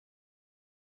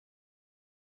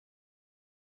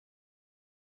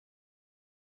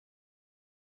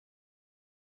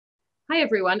Hi,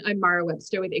 everyone. I'm Mara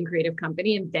Webster with In Creative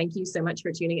Company, and thank you so much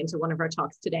for tuning into one of our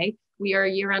talks today. We are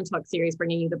a year-round talk series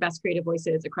bringing you the best creative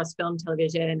voices across film,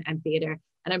 television, and theatre.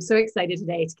 And I'm so excited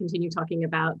today to continue talking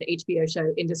about the HBO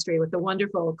show industry with the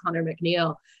wonderful Conor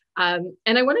MacNeill. And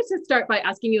I wanted to start by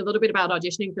asking you a little bit about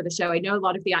auditioning for the show. I know a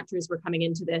lot of the actors were coming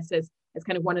into this as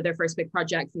kind of one of their first big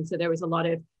projects. And so there was a lot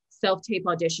of self-tape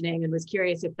auditioning, and was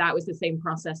curious if that was the same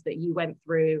process that you went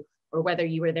through, or whether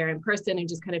you were there in person, and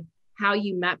just kind of how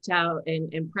you mapped out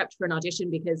and prepped for an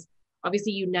audition, because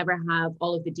obviously you never have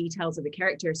all of the details of the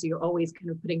character. So you're always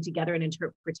kind of putting together an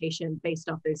interpretation based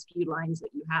off those few lines that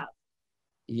you have.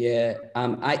 Yeah.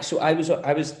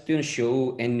 I was doing a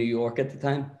show in New York at the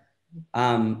time.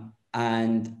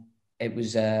 And it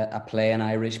was a play, an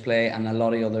Irish play, and a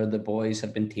lot of the boys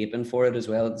had been taping for it as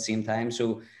well at the same time.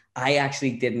 So I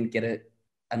actually didn't get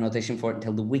an audition for it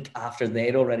until the week after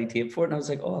they'd already taped for it. And I was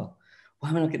like, oh, why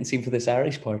am I not getting seen for this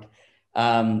Irish part?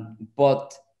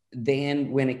 But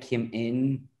then when it came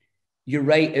in, you're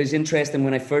right. It was interesting.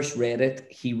 When I first read it,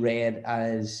 he read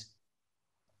as,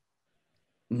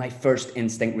 my first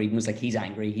instinct reading was like, he's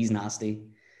angry, he's nasty.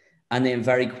 And then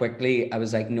very quickly I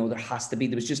was like, no, there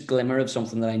was just glimmer of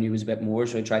something that I knew was a bit more.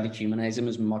 So I tried to humanize him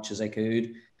as much as I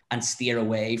could and steer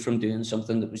away from doing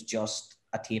something that was just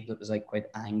a tape that was like quite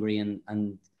angry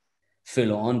and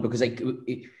full on, because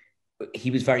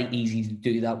he was very easy to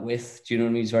do that with. Do you know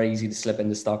what I mean? He was very easy to slip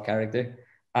into stock character.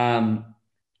 And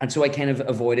so I kind of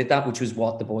avoided that, which was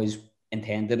what the boys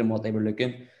intended and what they were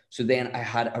looking. So then I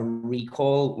had a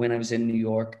recall when I was in New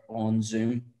York on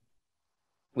Zoom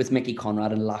with Mickey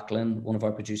Conrad and Lachlan, one of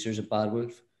our producers at Bad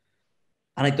Wolf.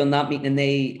 And I'd done that meeting,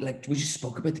 and we just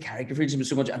spoke about the character for each other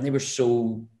so much, and they were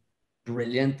so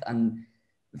brilliant and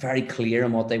very clear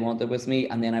on what they wanted with me.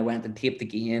 And then I went and taped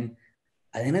again,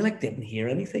 and then I didn't hear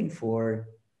anything for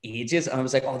ages. And I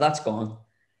was like, oh, that's gone.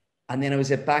 And then I was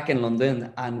back in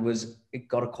London and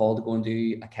got a call to go and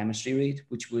do a chemistry read,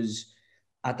 which was,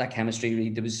 at that chemistry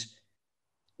read, there was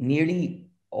nearly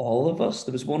all of us.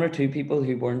 There was one or two people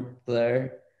who weren't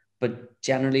there, but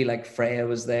generally Freya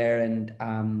was there,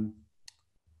 and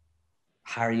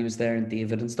Harry was there, and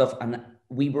David and stuff. And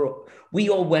we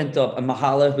all went up, and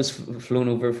Mahala was flown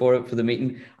over for the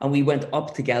meeting, and we went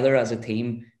up together as a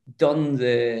team, done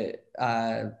the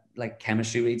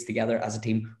chemistry reads together as a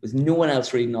team with no one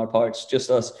else reading our parts, just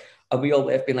us. And we all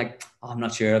have been like, oh, I'm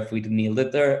not sure if we'd nailed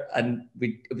it there. And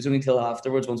it was only until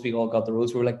afterwards, once we all got the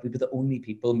roles, we were like, we were the only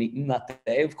people meeting that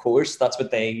day. Of course, that's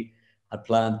what they had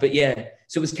planned. But yeah,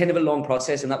 so it was kind of a long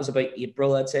process, and that was about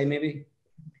April, I'd say, maybe.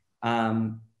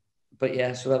 But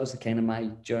yeah, so that was the kind of my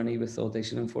journey with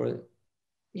auditioning for it.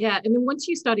 Yeah. And then once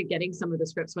you started getting some of the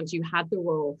scripts, once you had the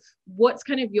role, what's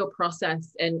kind of your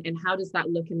process, and how does that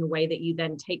look in the way that you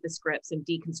then take the scripts and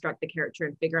deconstruct the character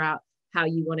and figure out how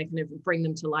you want to kind of bring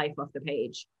them to life off the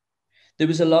page? There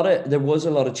was a lot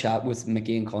of chat with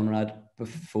Mickey and Conrad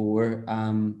before,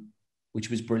 which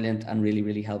was brilliant and really,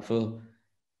 really helpful.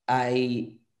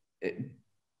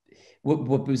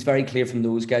 What was very clear from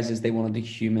those guys is they wanted to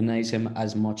humanize him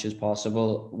as much as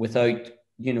possible without,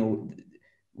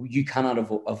 you cannot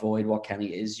avoid what Kenny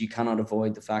is. You cannot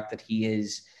avoid the fact that he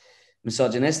is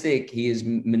misogynistic, he is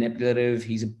manipulative,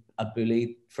 he's a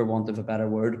bully, for want of a better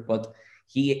word, but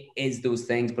he is those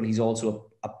things, but he's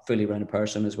also a fully rounded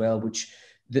person as well, which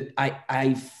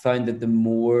I found that the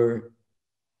more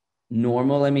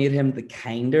normal I made him, the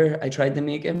kinder I tried to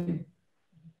make him,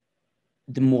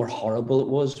 the more horrible it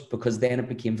was, because then it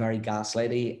became very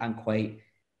gaslighty and quite,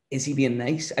 is he being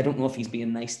nice? I don't know if he's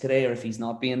being nice today or if he's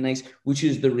not being nice, which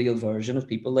is the real version of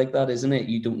people like that, isn't it?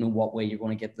 You don't know what way you're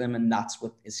going to get them, and that's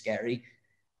what is scary.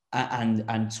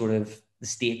 And sort of the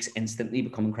stakes instantly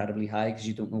become incredibly high because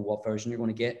you don't know what version you're going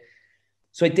to get.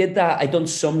 So I did that. I'd done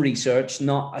some research,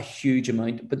 not a huge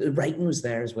amount, but the writing was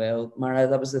there as well, Mara.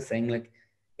 That was the thing.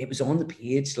 It was on the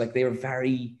page. They were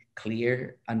very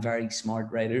clear and very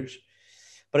smart writers.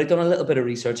 But I'd done a little bit of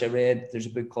research. There's a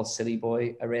book called City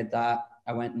Boy. I read that.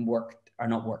 I went and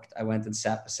I went and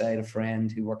sat beside a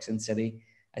friend who works in City.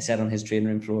 I sat on his training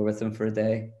room floor with him for a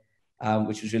day,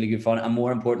 which was really good fun. And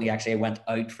more importantly, actually, I went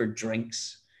out for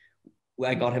drinks.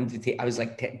 I got him to take, I was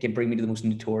like, bring me to the most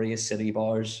notorious City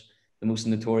bars, the most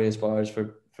notorious bars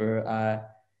for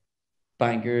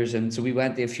bankers. And so we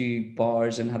went to a few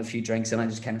bars and had a few drinks, and I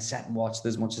just kind of sat and watched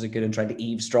as much as I could and tried to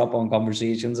eavesdrop on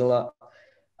conversations a lot.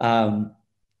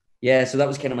 Yeah, so that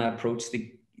was kind of my approach to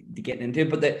getting into it.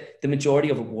 But the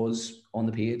majority of it was on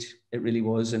the page. It really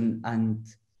was. And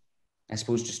I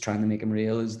suppose just trying to make him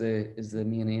real is the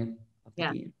main aim of the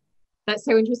game. That's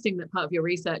so interesting that part of your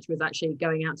research was actually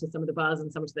going out to some of the bars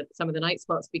and some of the night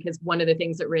spots, because one of the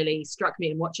things that really struck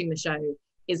me in watching the show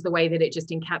is the way that it just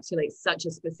encapsulates such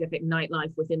a specific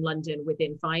nightlife within London,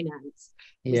 within finance.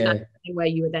 Was Yeah. that where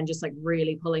you were then just like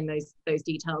really pulling those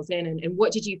details in? And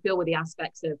what did you feel were the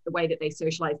aspects of the way that they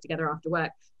socialize together after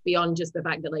work, beyond just the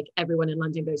fact that like everyone in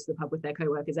London goes to the pub with their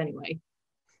co-workers anyway?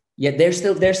 Yeah,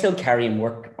 they're still carrying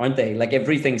work, aren't they? Like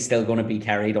everything's still going to be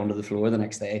carried onto the floor the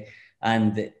next day,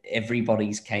 and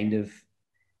everybody's kind of,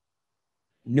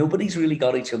 nobody's really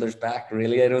got each other's back,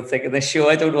 really. I don't think in this show.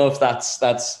 I don't know if that's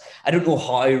I don't know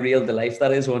how real the life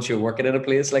that is once you're working in a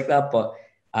place like that, but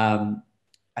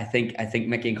I think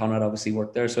Mickey and Conrad obviously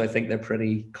work there, so I think they're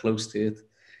pretty close to it.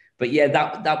 But yeah,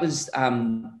 that was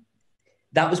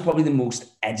probably the most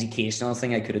educational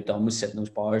thing I could have done, was sit in those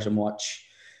bars and watch,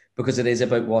 because it is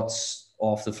about what's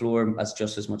off the floor as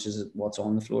just as much as what's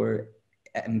on the floor.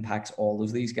 It impacts all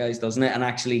of these guys, doesn't it? And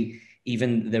actually,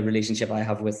 even the relationship I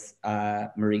have with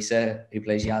Marisa, who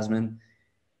plays Yasmin,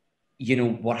 you know,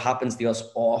 what happens to us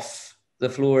off the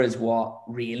floor is what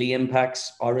really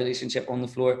impacts our relationship on the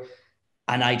floor.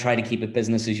 And I try to keep it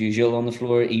business as usual on the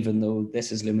floor, even though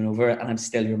this is looming over, and I'm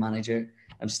still your manager.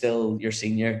 I'm still your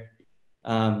senior.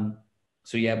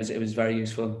 So yeah, it was very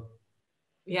useful.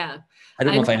 Yeah. I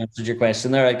don't know if I answered your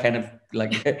question there. I kind of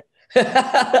like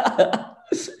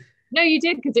No, you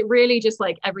did, because it really just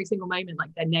like every single moment, like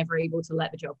they're never able to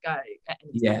let the job go at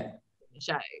any time in the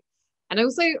show. And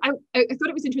also, I thought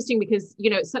it was interesting because, you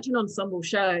know, it's such an ensemble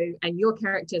show, and your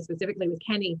character specifically with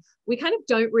Kenny, we kind of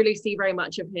don't really see very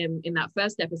much of him in that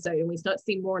first episode, and we start to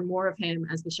see more and more of him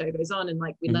as the show goes on, and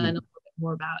like we learn a little bit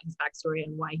more about his backstory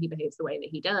and why he behaves the way that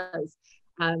he does.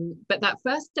 But that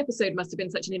first episode must have been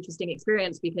such an interesting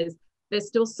experience, because there's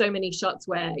still so many shots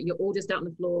where you're all just out on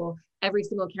the floor. Every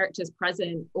single character is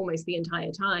present almost the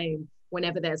entire time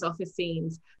whenever there's office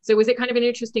scenes. So was it kind of an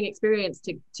interesting experience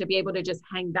to be able to just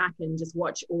hang back and just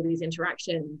watch all these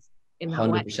interactions in that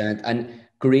 100%. way? And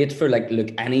great for like, look,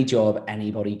 any job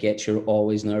anybody gets, you're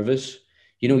always nervous.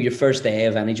 You know, your first day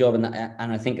of any job, and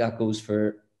I think that goes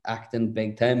for acting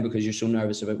big time, because you're so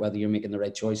nervous about whether you're making the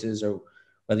right choices or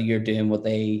whether you're doing what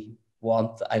they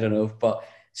want. I don't know, but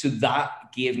so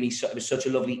that gave me it was such a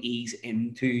lovely ease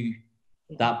into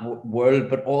that world,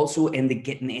 but also in the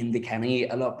getting into Kenny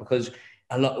a lot, because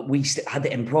a lot we had to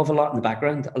improv a lot in the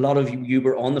background. A lot of you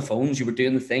were on the phones, you were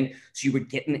doing the thing, so you were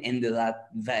getting into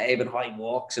that vibe and how he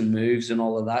walks and moves and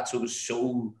all of that. So it was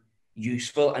so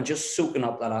useful, and just soaking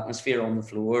up that atmosphere on the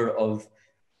floor of,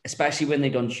 especially when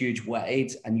they've done huge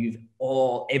wides and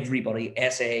everybody,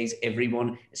 SAs,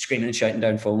 everyone is screaming and shouting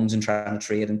down phones and trying to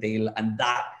trade and deal, and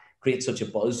that creates such a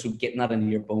buzz. So getting that into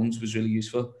your bones was really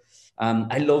useful.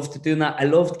 I loved doing that. I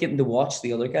loved getting to watch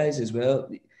the other guys as well.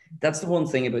 That's the one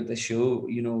thing about the show,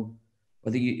 you know,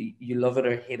 whether you love it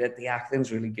or hate it, the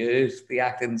acting's really good. The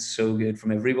acting's so good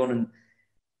from everyone. And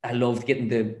I loved getting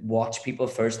to watch people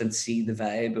first and see the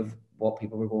vibe of what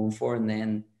people were going for, and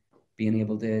then being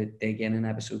able to dig in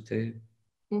episode 2.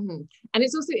 Mm-hmm. And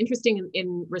it's also interesting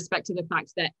in respect to the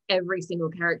fact that every single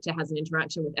character has an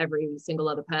interaction with every single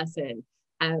other person.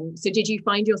 So did you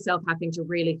find yourself having to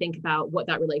really think about what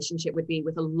that relationship would be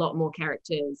with a lot more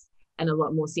characters and a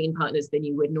lot more scene partners than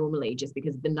you would normally, just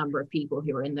because of the number of people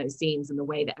who are in those scenes and the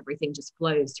way that everything just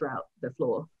flows throughout the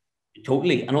floor?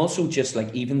 Totally. And also just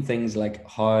like even things like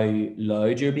how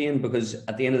loud you're being, because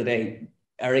at the end of the day,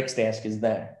 Eric's desk is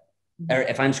there.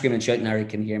 If I'm screaming and shouting, Eric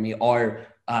can hear me. Or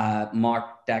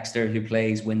Mark Dexter, who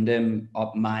plays Wyndham,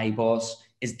 my boss,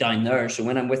 is down there. So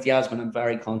when I'm with Yasmin, I'm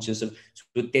very conscious of, so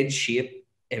it did shape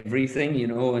everything, you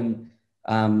know, and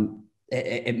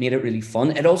it made it really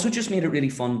fun. It also just made it really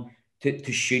fun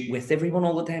to shoot with everyone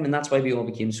all the time. And that's why we all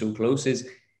became so close, is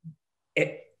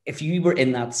if you were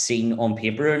in that scene on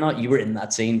paper or not, you were in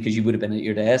that scene because you would have been at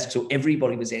your desk. So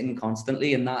everybody was in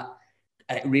constantly, and that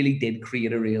it really did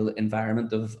create a real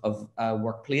environment of a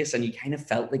workplace. And you kind of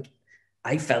felt like,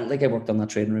 I felt like I worked on that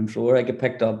training room floor. I get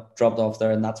picked up, dropped off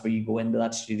there, and that's where you go into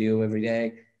that studio every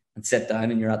day and sit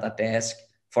down, and you're at that desk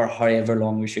for however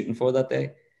long we're shooting for that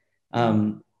day.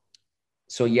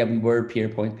 So yeah, we were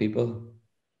Pierpoint people.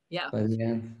 Yeah. By the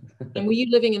end. And were you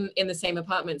living in the same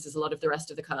apartments as a lot of the rest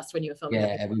of the cast when you were filming?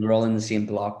 Yeah, we were all in the same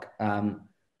block down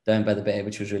by the bay,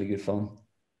 which was really good fun.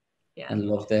 Yeah. And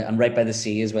loved it. And right by the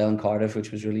sea as well in Cardiff,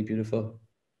 which was really beautiful.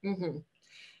 Mm-hmm.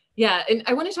 Yeah, and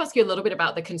I wanted to ask you a little bit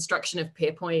about the construction of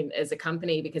Pierpoint as a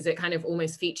company, because it kind of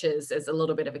almost features as a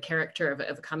little bit of a character of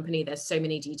a company. There's so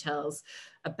many details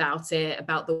about it,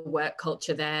 about the work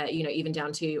culture there, you know, even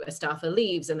down to a staffer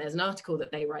leaves and there's an article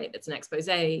that they write that's an expose,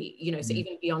 you know, so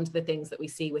even beyond the things that we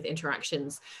see with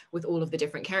interactions with all of the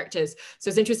different characters. So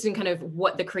it's interesting kind of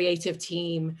what the creative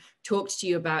team talked to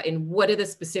you about in what are the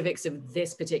specifics of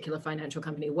this particular financial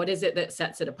company? What is it that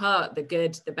sets it apart, the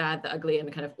good, the bad, the ugly,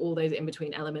 and kind of all those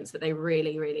in-between elements that they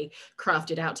really, really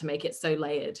crafted out to make it so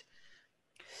layered?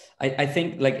 I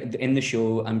think, like, in the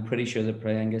show, I'm pretty sure that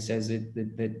Priyanka says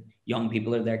that young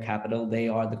people are their capital. They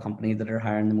are the company that are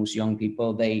hiring the most young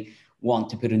people. They want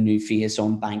to put a new face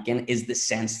on banking, is the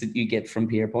sense that you get from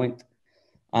Pierpoint.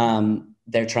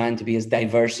 They're trying to be as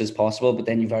diverse as possible, but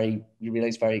then you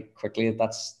realize very quickly that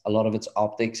that's a lot of it's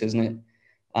optics, isn't it?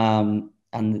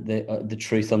 And the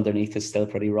truth underneath is still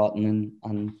pretty rotten,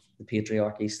 and the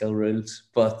patriarchy still rules.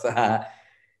 But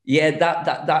yeah,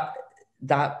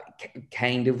 that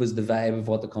kind of was the vibe of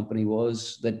what the company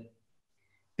was, that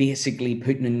basically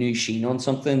putting a new sheen on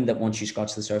something that once you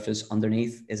scratch the surface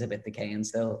underneath is a bit decaying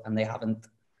still, and they haven't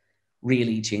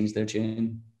really changed their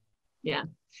tune. Yeah.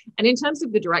 And in terms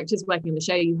of the directors working on the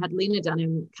show, you had Lena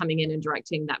Dunham coming in and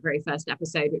directing that very first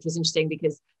episode, which was interesting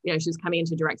because, you know, she was coming in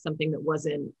to direct something that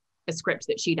wasn't a script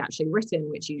that she'd actually written,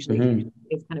 which usually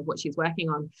is kind of what she's working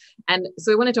on. And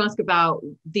so I wanted to ask about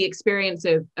the experience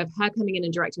of her coming in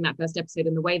and directing that first episode,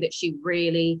 and the way that she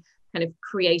really kind of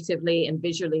creatively and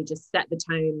visually just set the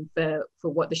tone for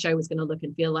what the show was going to look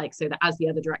and feel like, so that as the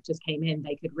other directors came in,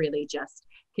 they could really just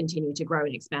continue to grow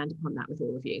and expand upon that with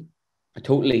all of you.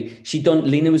 Totally.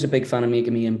 Lena was a big fan of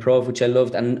making me improv, which I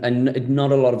loved, and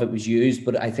not a lot of it was used,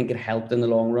 but I think it helped in the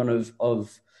long run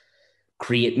of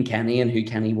creating Kenny and who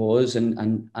Kenny was,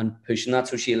 and pushing that.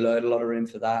 So she allowed a lot of room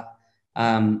for that.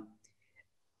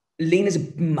 Lena's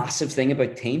a massive thing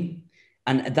about team,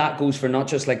 and that goes for not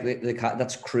just like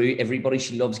that's crew, everybody.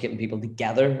 She loves getting people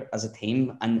together as a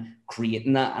team and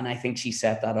creating that, and I think she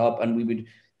set that up. And we would,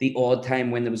 the odd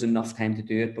time when there was enough time to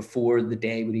do it before the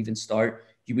day would even start,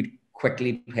 you would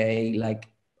quickly play like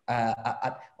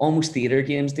almost theatre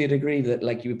games to a degree, that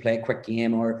like you would play a quick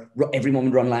game, or everyone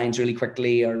would run lines really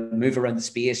quickly or move around the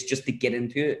space just to get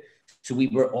into it. So we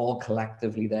were all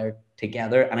collectively there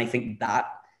together. And I think that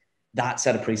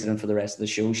set a precedent for the rest of the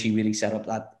show. She really set up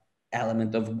that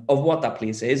element of what that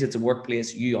place is. It's a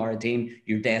workplace. You are a team.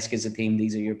 Your desk is a team.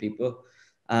 These are your people.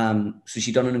 So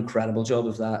she done an incredible job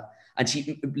of that.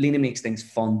 And Lena makes things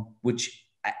fun, which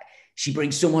she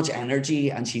brings so much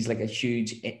energy, and she's like a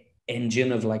huge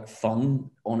engine of like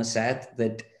fun on a set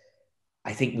that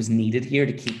I think was needed here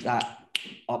to keep that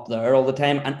up there all the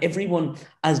time. And everyone,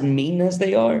 as mean as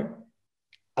they are,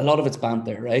 a lot of it's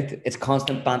banter, right? It's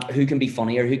constant banter. Who can be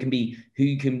funnier? Who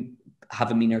can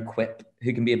have a meaner quip?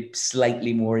 Who can be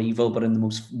slightly more evil, but in the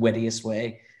most wittiest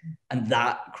way? And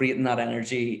that, creating that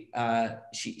energy,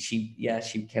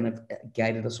 she kind of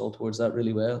guided us all towards that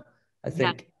really well, I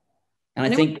think. Yeah.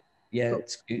 And I think, yeah,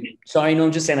 it's good. Sorry, no,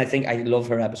 I'm just saying, I think I love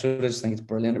her episode. I just think it's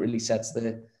brilliant. It really sets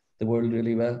the world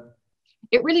really well.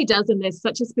 It really does. And there's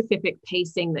such a specific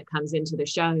pacing that comes into the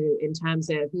show in terms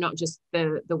of not just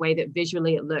the way that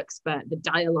visually it looks, but the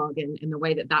dialogue and the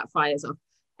way that fires off.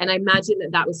 And I imagine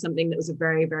that was something that was a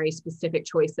very, very specific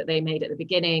choice that they made at the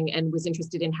beginning, and was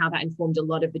interested in how that informed a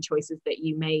lot of the choices that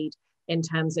you made in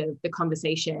terms of the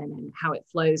conversation and how it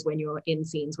flows when you're in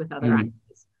scenes with other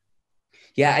actors.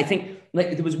 Yeah, I think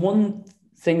like there was one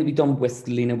thing that we done with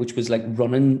Lena, which was like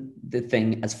running the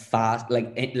thing as fast,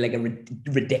 like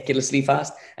ridiculously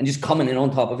fast, and just coming in on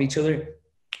top of each other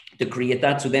to create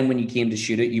that. So then when you came to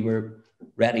shoot it, you were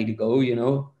ready to go, you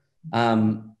know?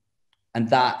 And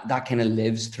that kind of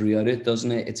lives throughout it,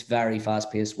 doesn't it? It's very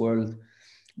fast-paced world.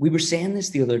 We were saying this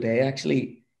the other day,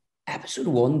 actually. Episode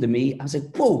 1, to me, I was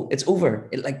like, whoa, it's over.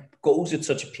 It like goes at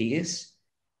such a pace,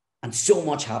 and so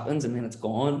much happens, and then it's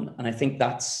gone. And I think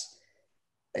that's,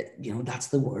 you know, that's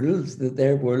the world.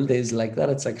 Their world is like that.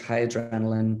 It's like high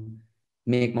adrenaline,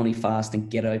 make money fast and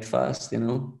get out fast, you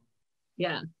know?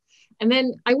 Yeah. And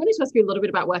then I wanted to ask you a little bit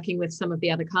about working with some of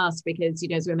the other cast, because, you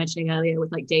know, as we were mentioning earlier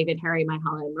with like David, Harry,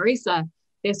 Myhala, and Marisa,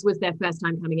 this was their first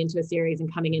time coming into a series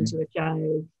and coming into a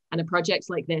show and a project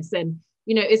like this. And,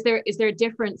 you know, is there a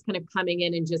difference kind of coming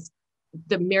in and just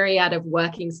the myriad of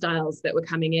working styles that were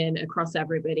coming in across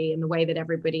everybody and the way that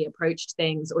everybody approached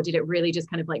things? Or did it really just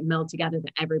kind of like meld together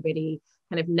that everybody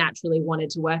kind of naturally wanted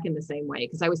to work in the same way?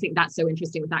 Because I always think that's so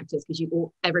interesting with actors, because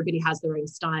everybody has their own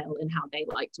style and how they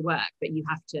like to work, but you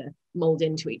have to mold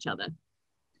into each other.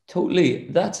 Totally.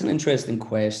 That's an interesting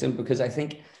question, because I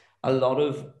think a lot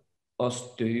of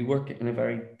us do work in a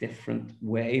very different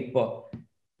way, but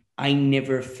I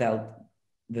never felt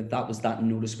that was that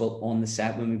noticeable on the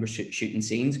set when we were shooting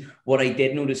scenes. What I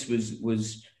did notice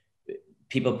was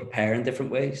people prepare in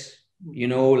different ways. You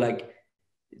know, like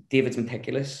David's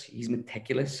meticulous. He's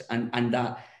meticulous, and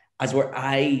that as where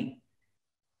I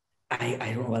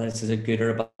don't know whether this is a good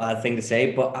or a bad thing to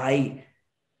say, but I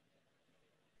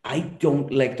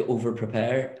don't like to over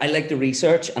prepare. I like to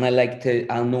research and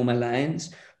I'll know my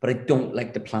lines, but I don't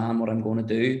like to plan what I'm going to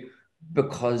do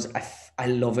because I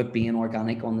love it being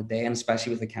organic on the day, and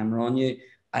especially with the camera on you.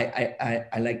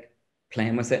 I like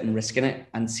playing with it and risking it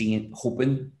and seeing,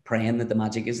 hoping, praying that the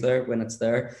magic is there when it's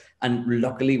there. And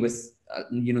luckily with,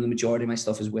 the majority of my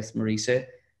stuff is with Marisa.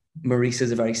 Marisa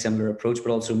is a very similar approach,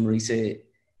 but also Marisa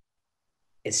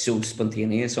is so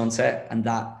spontaneous on set, and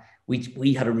that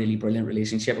we had a really brilliant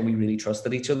relationship and we really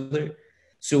trusted each other.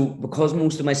 So because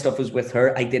most of my stuff was with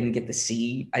her, I didn't get to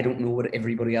see, I don't know what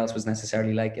everybody else was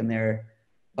necessarily like in their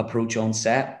approach on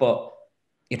set, but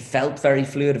it felt very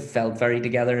fluid. It felt very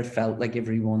together. It felt like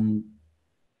everyone,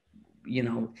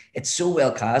 it's so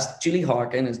well cast. Julie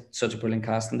Harkin is such a brilliant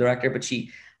casting director, but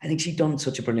I think she'd done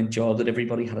such a brilliant job that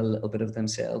everybody had a little bit of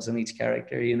themselves in each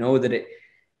character,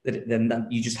 that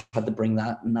you just had to bring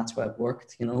that, and that's why it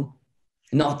worked,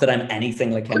 Not that I'm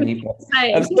anything like Henry, but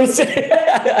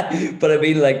but I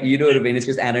mean, like, you know what I mean? It's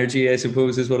just energy, I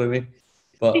suppose, is what I mean.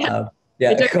 But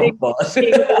compliment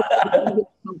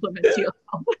to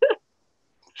yourself.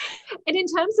 And in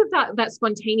terms of that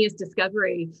spontaneous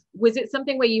discovery, was it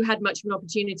something where you had much of an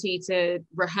opportunity to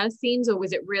rehearse scenes, or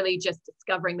was it really just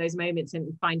discovering those moments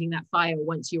and finding that fire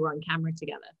once you were on camera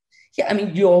together? Yeah, I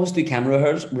mean, you always do camera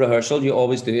rehearsal. You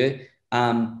always do it.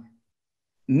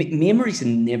 Me and Marisa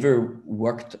never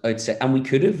worked outside, and we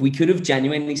could have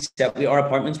genuinely set. Our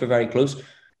apartments were very close.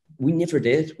 We never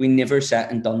did. We never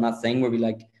sat and done that thing where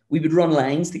we would run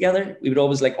lines together. We would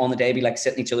always, like, on the day be like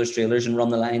sit in each other's trailers and run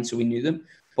the lines so we knew them.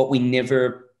 But we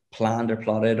never planned or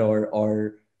plotted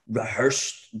or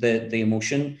rehearsed the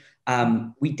emotion.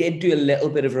 We did do a little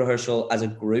bit of rehearsal as a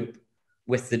group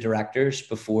with the directors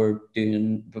before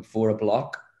a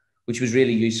block, which was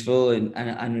really useful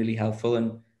and really helpful.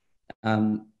 And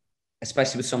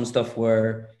especially with some stuff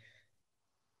where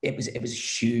it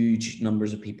was huge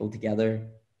numbers of people together,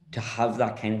 to have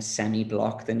that kind of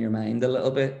semi-blocked in your mind a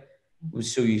little bit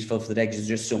was so useful for the day, because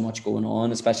there's just so much going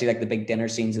on, especially like the big dinner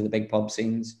scenes or the big pub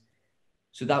scenes.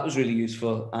 So that was really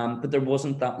useful. But there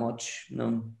wasn't that much,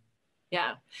 no.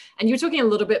 Yeah. And you were talking a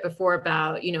little bit before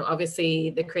about,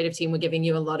 obviously the creative team were giving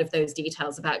you a lot of those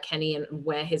details about Kenny and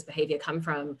where his behavior came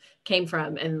from.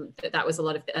 And that was a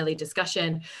lot of the early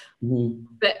discussion. Mm-hmm.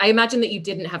 But I imagine that you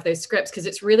didn't have those scripts, because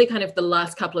it's really kind of the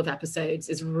last couple of episodes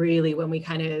is really when we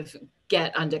kind of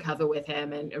get undercover with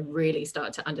him and really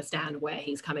start to understand where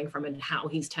he's coming from and how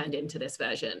he's turned into this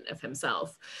version of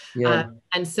himself. Yeah.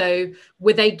 And so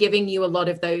were they giving you a lot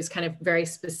of those kind of very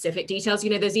specific details?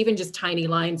 There's even just tiny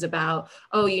lines about,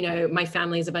 my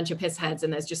family is a bunch of piss heads.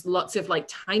 And there's just lots of like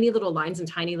tiny little lines and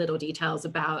tiny little details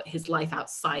about his life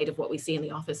outside of what we see in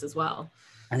the office as well.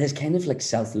 And there's kind of like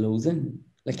self-loathing.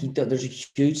 Like there's a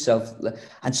huge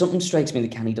and something strikes me that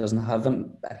Kenny doesn't have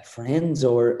friends,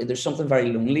 or there's something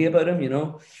very lonely about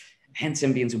him, hence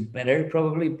him being so bitter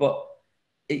probably. But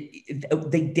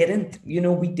they didn't,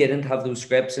 we didn't have those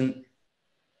scripts, and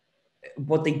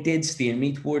what they did steer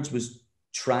me towards was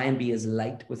try and be as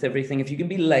light with everything. If you can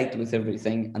be light with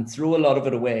everything and throw a lot of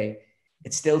it away,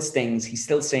 it still stings. He's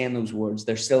still saying those words.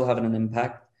 They're still having an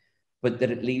impact, but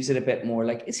that it leaves it a bit more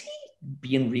like, is he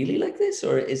being really like this,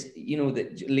 or is,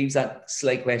 that leaves that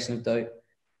slight question of doubt.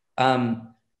 And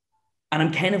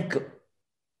I'm kind of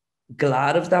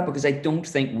glad of that, because I don't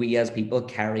think we as people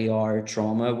carry our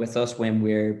trauma with us when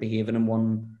we're behaving in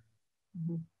one,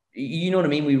 you know what I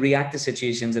mean? We react to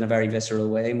situations in a very visceral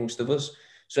way, most of us.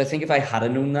 So I think if I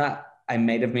had known that, I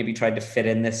might have maybe tried to fit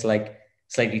in this like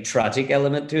slightly tragic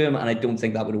element to him, and I don't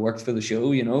think that would have worked for the show,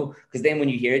 because then when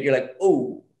you hear it, you're like,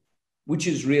 oh, which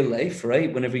is real life,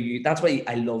 right? That's why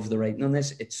I love the writing on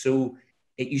this. It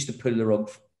used to pull the rug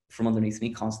from underneath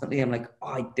me constantly. I'm like, oh,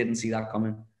 I didn't see that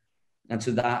coming. And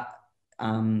so that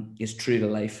is true to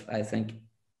life, I think.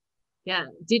 Yeah.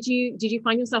 Did you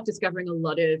find yourself discovering a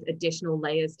lot of additional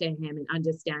layers to him and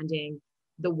understanding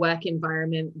the work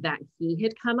environment that he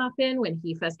had come up in when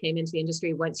he first came into the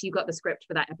industry, once you got the script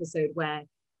for that episode where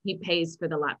he pays for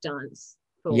the lap dance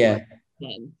for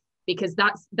him? Because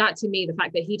that to me, the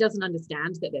fact that he doesn't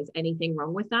understand that there's anything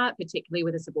wrong with that, particularly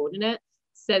with a subordinate,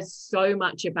 says so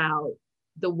much about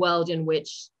the world in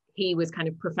which he was kind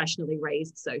of professionally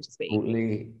raised, so to speak.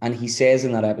 Totally. And he says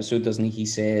in that episode, doesn't he? He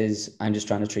says, I'm just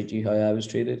trying to treat you how I was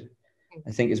treated.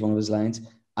 I think is one of his lines.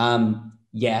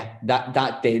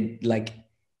 That did, like,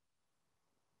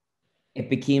 it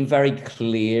became very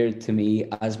clear to me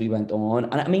as we went on.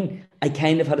 And I mean, I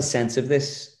kind of had a sense of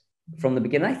this from the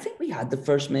beginning. I think we had the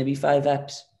first maybe 5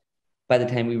 eps by the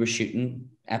time we were shooting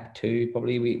ep 2,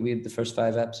 probably we had the first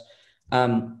 5 eps.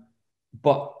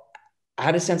 But I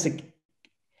had a sense that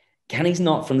Kenny's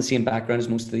not from the same background as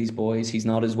most of these boys. He's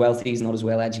not as wealthy. He's not as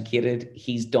well educated.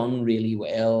 He's done really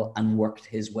well and worked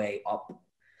his way up.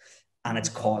 And it's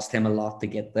cost him a lot to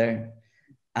get there.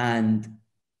 And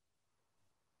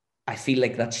I feel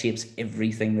like that shapes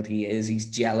everything that he is. He's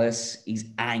jealous. He's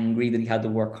angry that he had to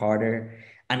work harder.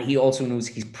 And he also knows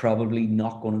he's probably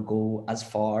not going to go as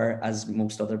far as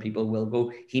most other people will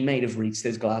go. He might have reached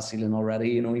his glass ceiling already.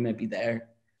 You know, he might be there.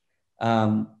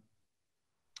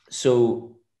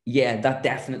 So, yeah, that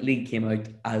definitely came out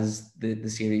as the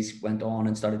series went on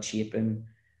and started shaping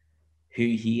who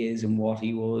he is and what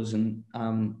he was. And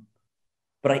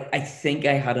but I think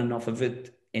I had enough of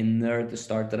it in there at the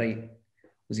start that I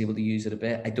was able to use it a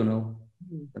bit. I don't know.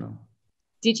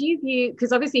 Did you view,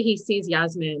 because obviously he sees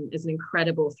Yasmin as an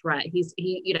incredible threat. He's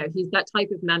that type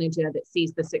of manager that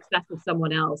sees the success of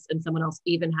someone else and someone else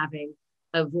even having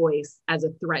a voice as a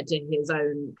threat to his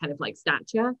own kind of like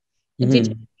stature. And did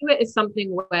you view it as something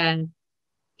where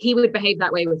he would behave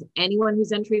that way with anyone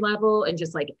who's entry level and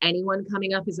just like anyone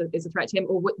coming up is a threat to him?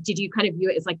 Or did you kind of view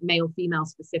it as like male, female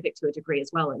specific to a degree as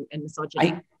well and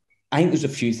misogyny? I think there's a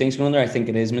few things going on there. I think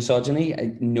it is misogyny,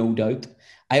 no doubt.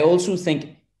 I also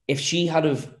think if she had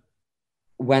have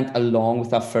went along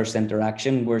with that first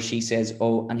interaction where she says,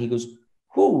 oh, and he goes,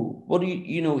 who, what do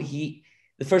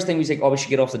the first thing we say, oh, we should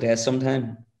get off the desk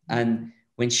sometime. And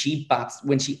when she adds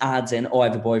in, oh, I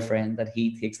have a boyfriend, that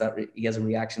he takes that, he has a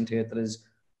reaction to it that is,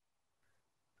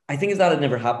 I think if that had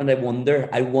never happened, I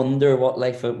wonder what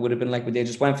life would have been like. Would they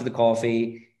just went for the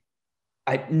coffee?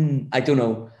 I don't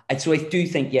know. So I do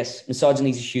think, yes, misogyny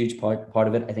is a huge part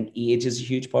of it. I think age is a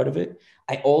huge part of it.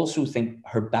 I also think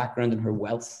her background and her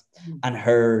wealth and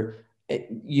her,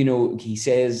 he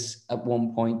says at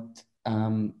one point,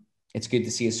 it's good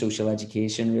to see his social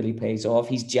education really pays off.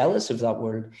 He's jealous of that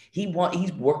word. He's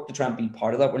worked to try and be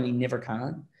part of that when he never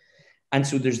can. And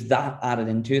so there's that added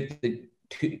into it.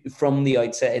 From the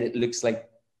outset, it looks like,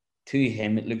 to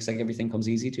him, it looks like everything comes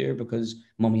easy to her because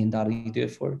mommy and daddy do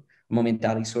it for her. Mommy and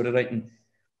daddy sort it out. And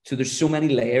so there's so many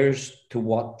layers to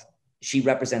what she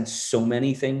represents, so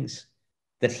many things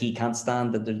that he can't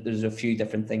stand, that there's a few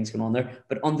different things going on there.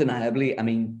 But undeniably, I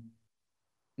mean,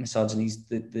 misogyny's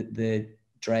the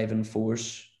driving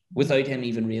force without him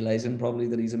even realizing probably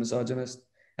that he's a misogynist.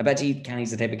 I bet you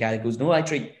Kenny's the type of guy that goes, no, I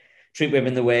treat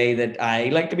women the way that I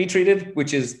like to be treated,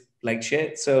 which is like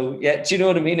shit. So yeah, do you know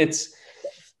what I mean? It's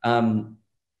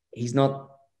he's not,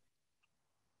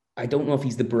 I don't know if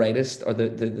he's the brightest or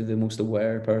the most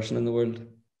aware person in the world.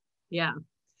 Yeah.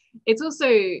 It's also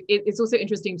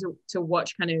interesting to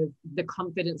watch kind of the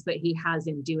confidence that he has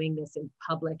in doing this in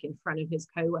public in front of his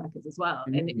co-workers as well.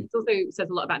 And it also says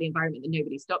a lot about the environment that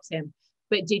nobody stops him.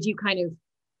 But did you kind of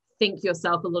think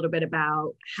yourself a little bit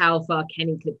about how far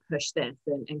Kenny could push this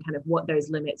and kind of what those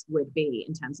limits would be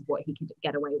in terms of what he could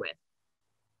get away with?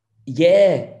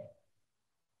 Yeah,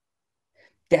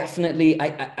 definitely.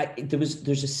 There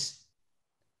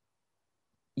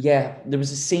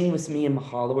was a scene with me and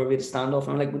Mahala where we had a standoff,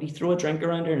 and I'm like, would he throw a drink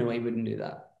around her? No, he wouldn't do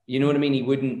that. You know what I mean? He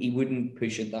wouldn't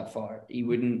push it that far. He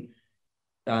wouldn't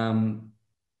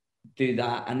do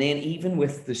that. And then even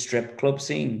with the strip club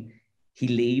scene, he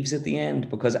leaves at the end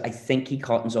because I think he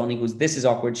cottons on. He goes, this is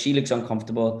awkward. She looks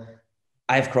uncomfortable.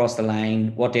 I've crossed the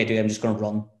line. What do I do? I'm just going to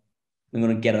run. I'm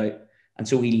going to get out. And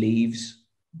so he leaves.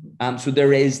 So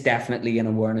there is definitely an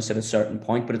awareness at a certain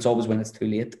point, but it's always when it's too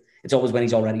late. It's always when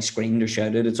he's already screamed or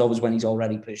shouted. It's always when he's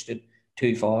already pushed it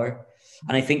too far.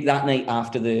 And I think that night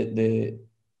after the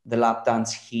lap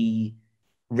dance, he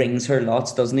rings her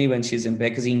lots, doesn't he, when she's in bed?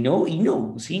 Because he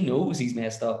knows he's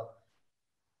messed up.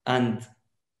 And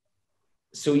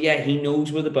so, yeah, he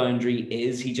knows where the boundary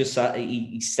is. He just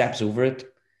he steps over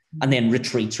it and then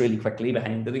retreats really quickly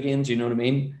behind it again. Do you know what I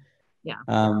mean? Yeah.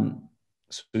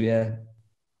 So, yeah.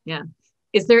 Yeah.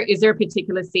 Is there a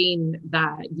particular scene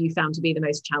that you found to be the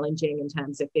most challenging in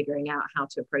terms of figuring out how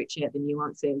to approach it, the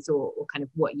nuances, or kind of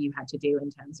what you had to do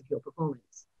in terms of your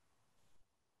performance?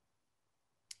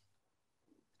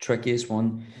 Trickiest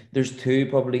one. There's two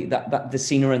probably. That the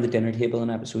scene around the dinner table in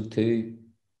episode 2.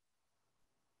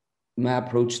 My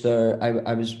approach there,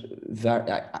 I was very.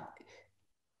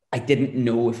 I didn't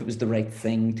know if it was the right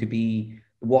thing to be.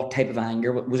 What type of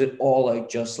anger was it? All out,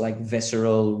 just like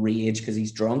visceral rage because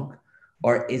he's drunk,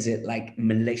 or is it like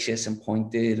malicious and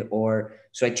pointed? Or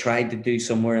so I tried to do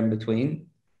somewhere in between,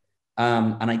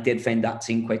 and I did find that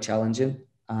scene quite challenging.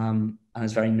 And I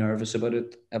was very nervous about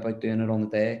doing it on the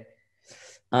day.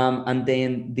 And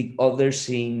then the other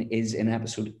scene is in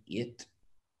episode 8,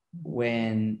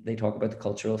 when they talk about the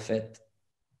cultural fit,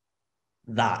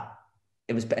 that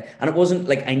it was, and it wasn't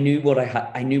like I knew what I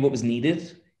had, I knew what was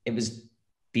needed. It was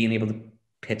being able to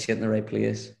pitch it in the right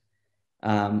place,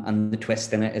 and the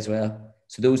twist in it as well.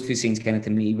 So those two scenes kind of to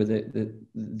me were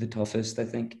the toughest, I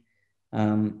think.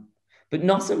 But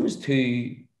nothing was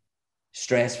too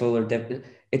stressful or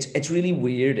it's really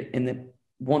weird in that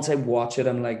once I watch it,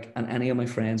 I'm like, and any of my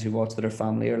friends who watched it or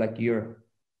family are like, you're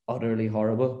utterly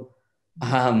horrible.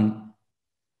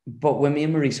 But when me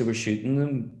and Marisa were shooting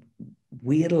them,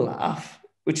 we had a laugh,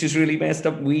 which is really messed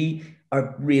up. We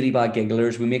are really bad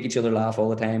gigglers. We make each other laugh all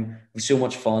the time. We have so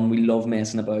much fun. We love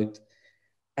messing about.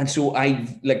 And so I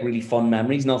like really fun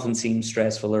memories. Nothing seems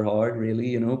stressful or hard, really,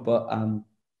 you know, but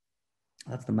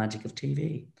that's the magic of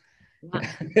TV.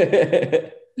 Yeah.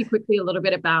 Quickly a little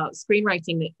bit about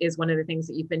screenwriting. That is one of the things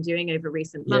that you've been doing over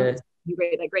recent months. You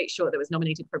wrote that great short that was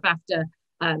nominated for BAFTA.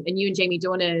 And you and Jamie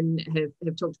Dornan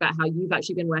have talked about how you've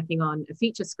actually been working on a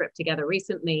feature script together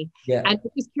recently. Yeah. And I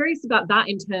was curious about that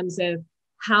in terms of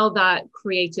how that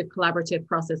creative collaborative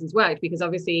process has worked, because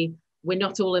obviously we're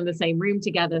not all in the same room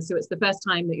together. So it's the first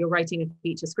time that you're writing a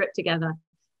feature script together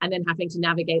and then having to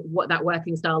navigate what that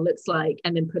working style looks like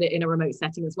and then put it in a remote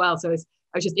setting as well. So I was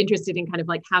just interested in kind of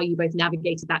like how you both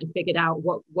navigated that and figured out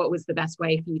what was the best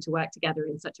way for you to work together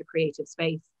in such a creative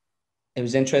space. It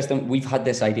was interesting. We've had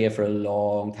this idea for a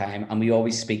long time and we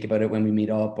always speak about it when we meet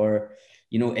up, or,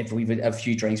 you know, if we've had a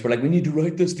few drinks, we're like, we need to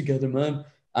write this together, man.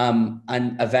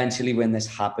 And eventually when this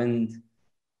happened,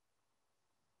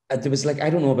 there was like, I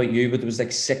don't know about you, but there was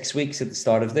like 6 weeks at the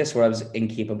start of this where I was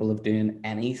incapable of doing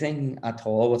anything at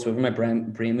all whatsoever. My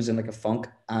brain was in like a funk,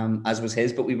 as was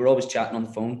his, but we were always chatting on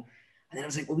the phone. And then I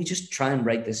was like, well, we just try and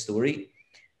write this story.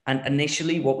 And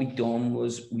initially what we'd done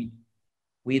was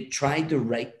we had tried to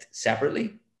write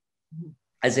separately,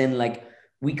 as in like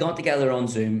we got together on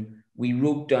Zoom, we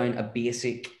wrote down a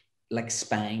basic like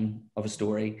spine of a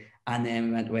story. And then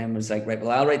we went away and was like, right,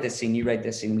 well, I'll write this scene, you write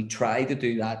this scene. We tried to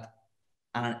do that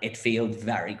and it failed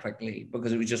very quickly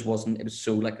because it was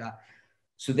so like that.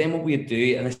 So then what we'd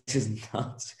do, and this is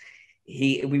nuts,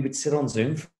 we would sit on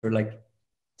Zoom for like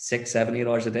 6, 7, 8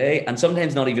 hours a day, and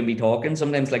sometimes not even be talking,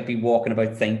 sometimes like be walking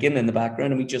about thinking in the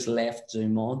background, and we just left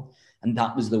Zoom on, and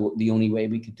that was the only way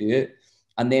we could do it.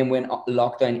 And then when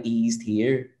lockdown eased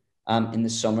here, in the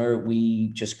summer, we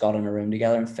just got in a room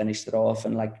together and finished it off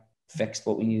and like fixed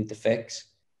what we needed to fix.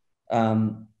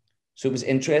 So it was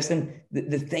interesting.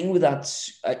 The thing with that,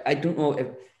 I don't know if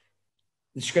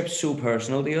the script's so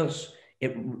personal to us.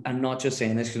 I'm not just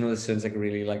saying this because I know this sounds like a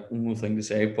really like thing to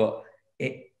say, but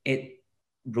it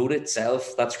wrote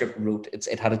itself. That script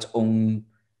it had its own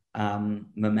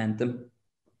momentum,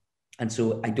 and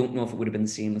so I don't know if it would have been the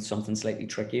same with something slightly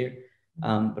trickier.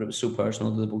 But it was so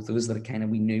personal to the both of us that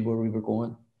we knew where we were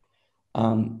going.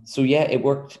 So yeah, it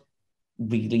worked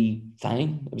really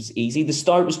fine. It was easy. The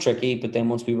start was tricky, but then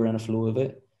once we were in a flow of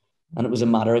it, and it was a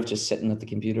matter of just sitting at the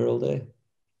computer all day.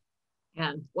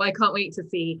 Yeah, well, I can't wait to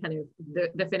see kind of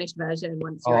the finished version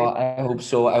once you're I hope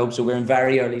so. We're in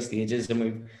very early stages and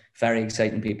we've very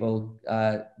exciting people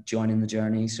joining the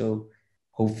journey. So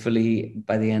hopefully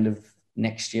by the end of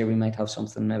next year, we might have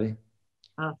something maybe.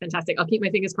 Oh, fantastic. I'll keep my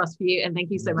fingers crossed for you. And thank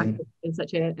you so much. It's been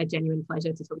such a genuine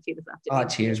pleasure to talk to you this afternoon.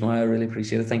 Cheers, Mara. I really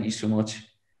appreciate it. Thank you so much.